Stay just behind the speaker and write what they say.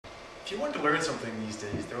If you want to learn something these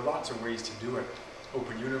days, there are lots of ways to do it.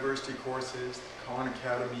 Open University courses, Khan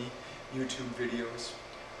Academy, YouTube videos.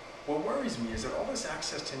 What worries me is that all this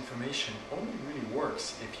access to information only really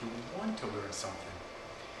works if you want to learn something.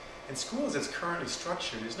 And school as it's currently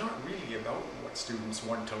structured is not really about what students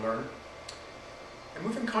want to learn. And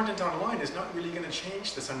moving content online is not really going to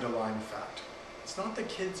change this underlying fact. It's not that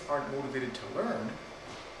kids aren't motivated to learn,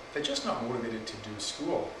 they're just not motivated to do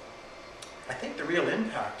school. I think the real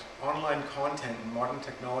impact online content and modern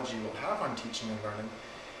technology will have on teaching and learning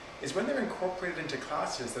is when they're incorporated into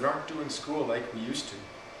classes that aren't doing school like we used to.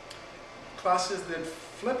 Classes that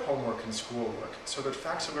flip homework and schoolwork so that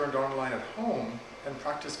facts are learned online at home and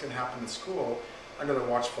practice can happen at school under the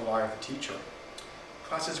watchful eye of the teacher.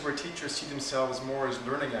 Classes where teachers see themselves more as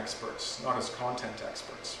learning experts, not as content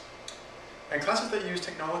experts. And classes that use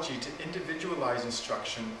technology to individualize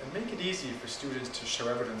instruction and make it easy for students to show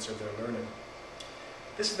evidence of their learning.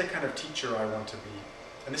 This is the kind of teacher I want to be,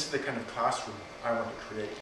 and this is the kind of classroom I want to create.